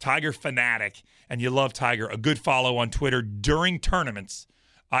you're a Tiger fanatic and you love Tiger, a good follow on Twitter during tournaments,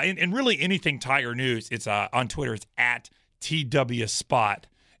 and really anything Tiger news, it's on Twitter. It's at TW Spot.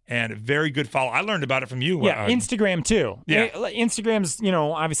 And a very good follow. I learned about it from you. Yeah, Instagram too. Yeah. Instagram's,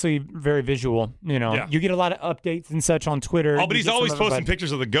 obviously very visual. You get a lot of updates and such on Twitter. Oh, but he's always posting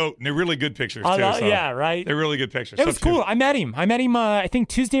pictures of the GOAT, and they're really good pictures, too. Yeah, right? They're really good pictures. It was cool. I met him. I think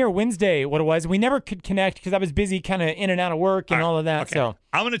Tuesday or Wednesday, what it was. We never could connect because I was busy kind of in and out of work and all of that. Okay. So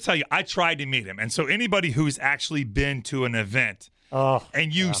I'm going to tell you, I tried to meet him. And so anybody who's actually been to an event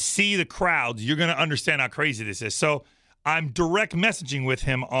and you see the crowds, you're going to understand how crazy this is. So I'm direct messaging with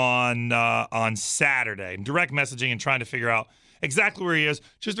him on Saturday. I'm direct messaging and trying to figure out exactly where he is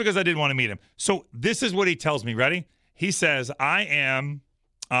just because I didn't want to meet him. So this is what he tells me. Ready? He says, I'm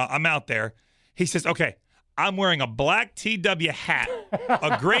out there. He says, okay, I'm wearing a black TW hat,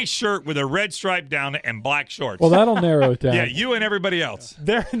 a gray shirt with a red stripe down it, and black shorts. Well, that'll narrow it down. Yeah, you and everybody else.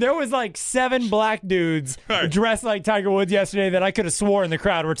 There was like 7 black dudes dressed like Tiger Woods yesterday that I could have sworn the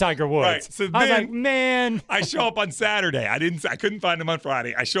crowd were Tiger Woods. Right. So I was like, man. I show up on Saturday. I couldn't find him on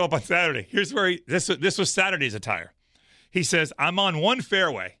Friday. I show up on Saturday. Here's where this was Saturday's attire. He says, I'm on one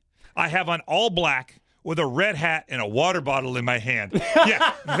fairway. I have on all black with a red hat and a water bottle in my hand.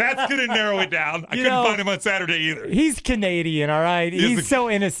 Yeah, that's going to narrow it down. I couldn't find him on Saturday either. He's Canadian, all right? He's so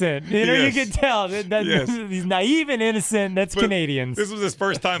innocent. You know, you can tell that he's naive and innocent. That's Canadians. This was his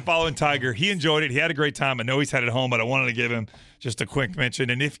first time following Tiger. He enjoyed it. He had a great time. I know he's headed home, but I wanted to give him just a quick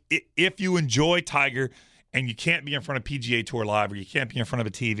mention. And if you enjoy Tiger and you can't be in front of PGA Tour Live or you can't be in front of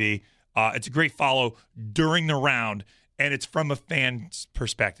a TV, it's a great follow during the round. And it's from a fan's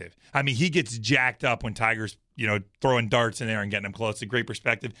perspective. I mean, he gets jacked up when Tiger's, throwing darts in there and getting him close. It's a great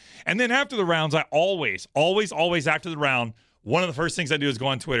perspective. And then after the rounds, I always after the round, one of the first things I do is go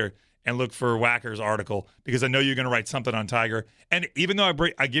on Twitter and look for Wacker's article because I know you're going to write something on Tiger. And even though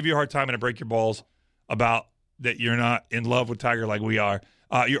I give you a hard time and I break your balls about that you're not in love with Tiger like we are,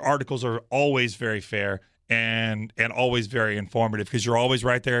 your articles are always very fair. And always very informative because you're always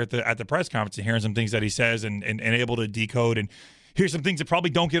right there at the press conference and hearing some things that he says and able to decode and hear some things that probably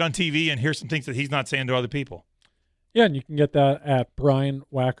don't get on TV and hear some things that he's not saying to other people. Yeah, and you can get that at Brian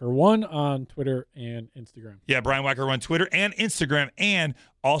Wacker1 on Twitter and Instagram. Yeah, Brian Wacker on Twitter and Instagram and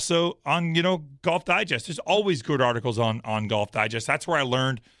also on, Golf Digest. There's always good articles on Golf Digest. That's where I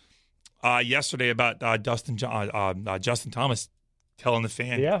learned yesterday about Justin Thomas telling the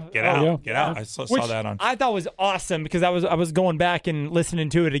fan, get out. I saw that on. I thought was awesome because I was going back and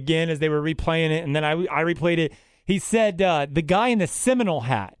listening to it again as they were replaying it, and then I replayed it. He said the guy in the Seminole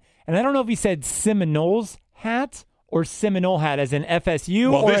hat, and I don't know if he said Seminoles hat or Seminole hat as in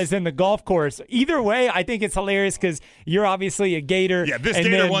FSU as in the golf course. Either way, I think it's hilarious because you're obviously a Gator. Yeah, this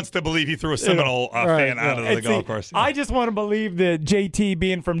Gator wants to believe he threw a Seminole fan out of the golf course. I just want to believe that JT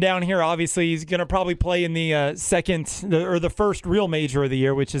being from down here, obviously he's going to probably play in the the first real major of the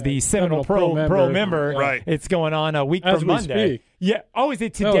year, which is the Seminole Pro member. Right. It's going on a week as from Monday. Speak. Yeah. Oh, is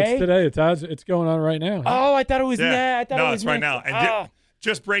it today? No, it's today. It's going on right now. Oh, I thought it was. Yeah. I thought it was it's right now. And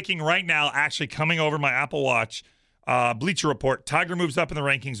just breaking right now, actually coming over my Apple Watch. Bleacher Report, Tiger moves up in the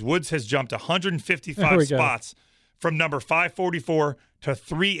rankings. Woods has jumped 155 spots from number 544 to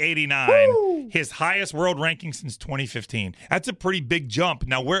 389. Woo! His highest world ranking since 2015. That's a pretty big jump.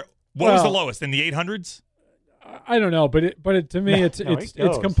 Now, what was the lowest? In the 800s? I don't know, but to me, it's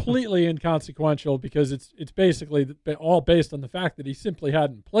completely inconsequential because it's basically all based on the fact that he simply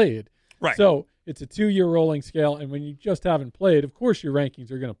hadn't played. Right. So it's a 2-year rolling scale, and when you just haven't played, of course your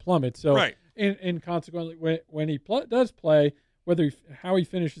rankings are going to plummet. So, and consequently, when he does play, how he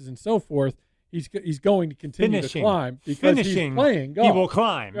finishes and so forth, he's going to continue to climb because he's playing golf. He will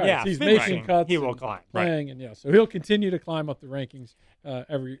climb. Right. Yeah, he's making cuts. He will climb. Playing so he'll continue to climb up the rankings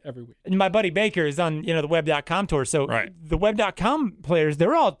every week. And my buddy Baker is on the web.com tour, so the web.com players,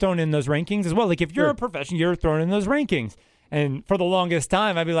 they're all thrown in those rankings as well. Like if you're a professional, you're thrown in those rankings. And for the longest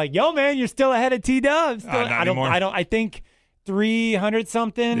time, I'd be like, "Yo, man, you're still ahead of T-Dubs." I think 300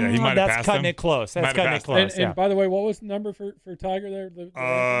 something. Yeah, he might have passed cutting him. it close. That's cutting it close. And by the way, what was the number for Tiger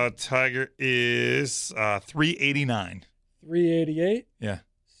there? Tiger is 389. 388. Yeah.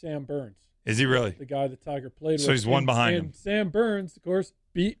 Sam Burns. Is he really? The guy that Tiger played with. So he's one behind him. Sam Burns, of course,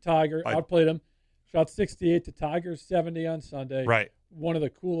 beat Tiger, outplayed him, shot 68 to Tiger's 70 on Sunday. Right. One of the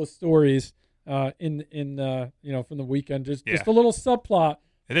coolest stories in from the weekend. Just a little subplot.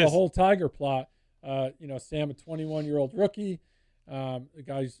 The whole Tiger plot. Sam, a 21-year-old rookie, the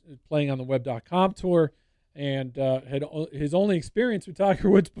guy's playing on the web.com tour, and had his only experience with Tiger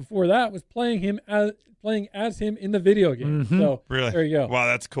Woods before that was playing as him in the video game. Mm-hmm. So really, there you go. Wow,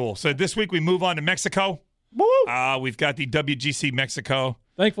 that's cool. So this week we move on to Mexico. Woo! We've got the WGC Mexico.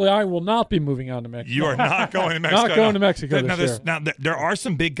 Thankfully, I will not be moving on to Mexico. You are not going to Mexico. Not going to Mexico now, this year. Now, there are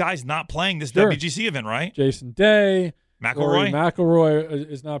some big guys not playing this WGC event, right? Jason Day.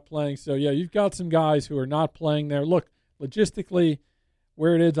 McIlroy is not playing. So, yeah, you've got some guys who are not playing there. Look, logistically,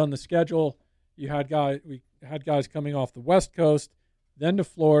 where it is on the schedule, we had guys coming off the West Coast, then to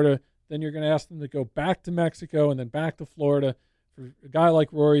Florida. Then you're going to ask them to go back to Mexico and then back to Florida. For a guy like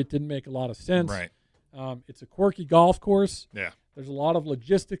Rory, it didn't make a lot of sense. Right. It's a quirky golf course. Yeah. There's a lot of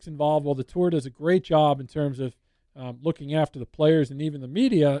logistics involved. Well, the Tour does a great job in terms of looking after the players and even the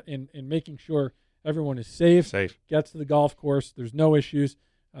media in making sure everyone is safe. Gets to the golf course. There's no issues.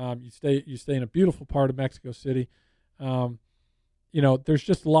 You stay in a beautiful part of Mexico City. There's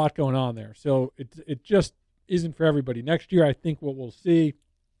just a lot going on there. So it just isn't for everybody. Next year, I think what we'll see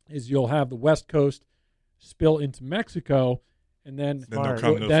is you'll have the West Coast spill into Mexico, and then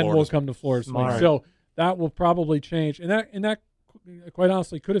we'll come to Florida. So that will probably change, and that quite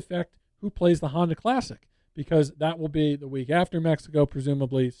honestly could affect who plays the Honda Classic, because that will be the week after Mexico,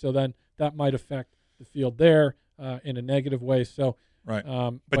 presumably. So then that might affect the field there in a negative way. So Right.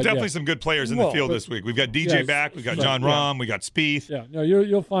 But definitely some good players in the field this week. We've got DJ back. We've got John Rahm. We got Spieth. Yeah. No,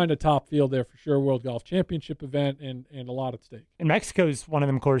 you'll find a top field there for sure. World Golf Championship event and a lot at stake. And Mexico's one of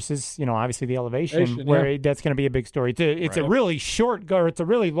them courses, obviously the elevation where that's going to be a big story. It's a really short or it's a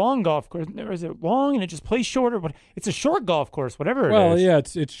really long golf course. Or is it long and it just plays shorter? But it's a short golf course, whatever it is. Well, yeah,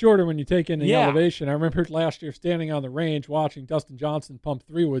 it's shorter when you take in the elevation. I remember last year standing on the range watching Dustin Johnson pump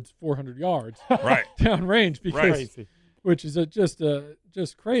 3 woods 400 yards down range which is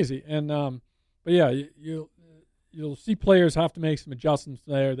just crazy. And but yeah, you'll see players have to make some adjustments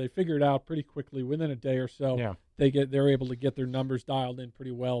there. They figure it out pretty quickly within a day or so. Yeah. They're able to get their numbers dialed in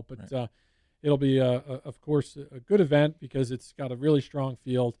pretty well. But it'll be of course a good event because it's got a really strong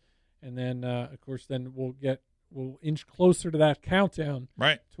field. And then of course we'll inch closer to that countdown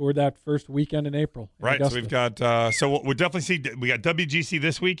toward that first weekend in April. Right. So we've got we'll definitely see. We got WGC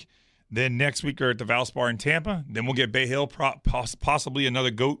this week. Then next week we're at the Valspar in Tampa. Then we'll get Bay Hill, possibly another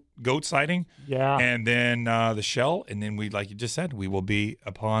goat sighting. Yeah. And then the Shell. And then like you just said, we will be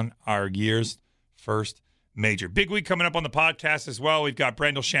upon our year's first major. Big week coming up on the podcast as well. We've got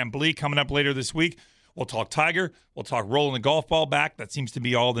Brandel Chambly coming up later this week. We'll talk Tiger. We'll talk rolling the golf ball back. That seems to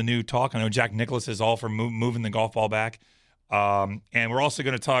be all the new talk. I know Jack Nicklaus is all for moving the golf ball back. And we're also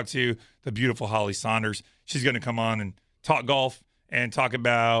going to talk to the beautiful Holly Saunders. She's going to come on and talk golf. And talk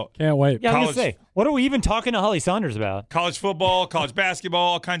about can't wait. Yeah, I was going to say, what are we even talking to Holly Saunders about? College football, college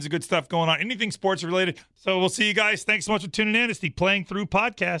basketball, all kinds of good stuff going on. Anything sports related. So we'll see you guys. Thanks so much for tuning in. It's the Playing Through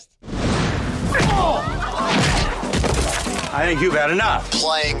podcast. I think you've had enough.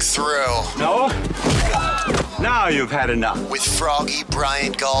 Playing Through. No? Now you've had enough. With Froggy,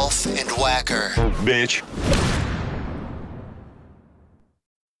 Brian Golf, and Whacker. Bitch.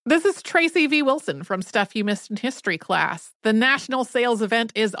 This is Tracy V. Wilson from Stuff You Missed in History class. The national sales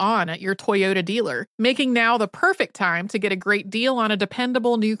event is on at your Toyota dealer, making now the perfect time to get a great deal on a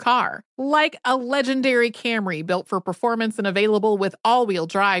dependable new car. Like a legendary Camry built for performance and available with all-wheel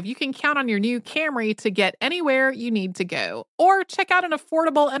drive, you can count on your new Camry to get anywhere you need to go. Or check out an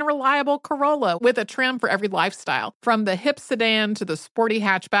affordable and reliable Corolla with a trim for every lifestyle. From the hip sedan to the sporty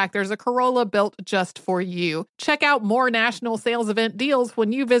hatchback, there's a Corolla built just for you. Check out more national sales event deals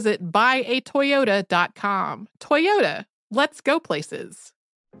when you visit buyatoyota.com. Toyota, let's go places.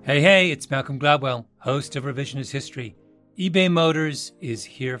 Hey, it's Malcolm Gladwell, host of Revisionist History. eBay Motors is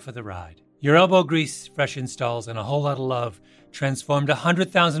here for the ride. Your elbow grease, fresh installs, and a whole lot of love transformed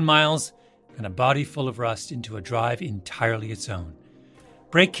 100,000 miles and a body full of rust into a drive entirely its own.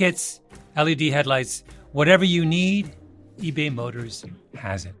 Brake kits, LED headlights, whatever you need, eBay Motors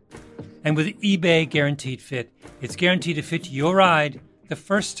has it. And with eBay Guaranteed Fit, it's guaranteed to fit your ride the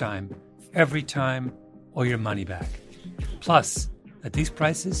first time, every time, or your money back. Plus, at these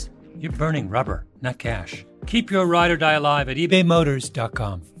prices, you're burning rubber, not cash. Keep your ride or die alive at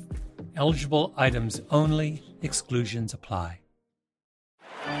ebaymotors.com. Eligible items only. Exclusions apply.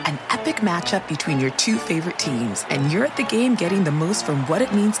 An epic matchup between your two favorite teams, and you're at the game getting the most from what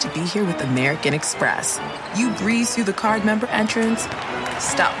it means to be here with American Express. You breeze through the card member entrance,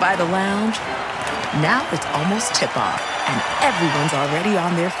 stop by the lounge. Now it's almost tip-off, and everyone's already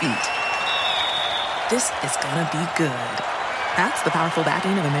on their feet. This is gonna be good. That's the powerful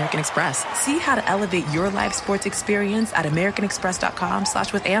backing of American Express. See how to elevate your live sports experience at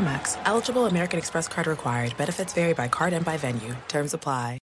americanexpress.com/withAmex. Eligible American Express card required. Benefits vary by card and by venue. Terms apply.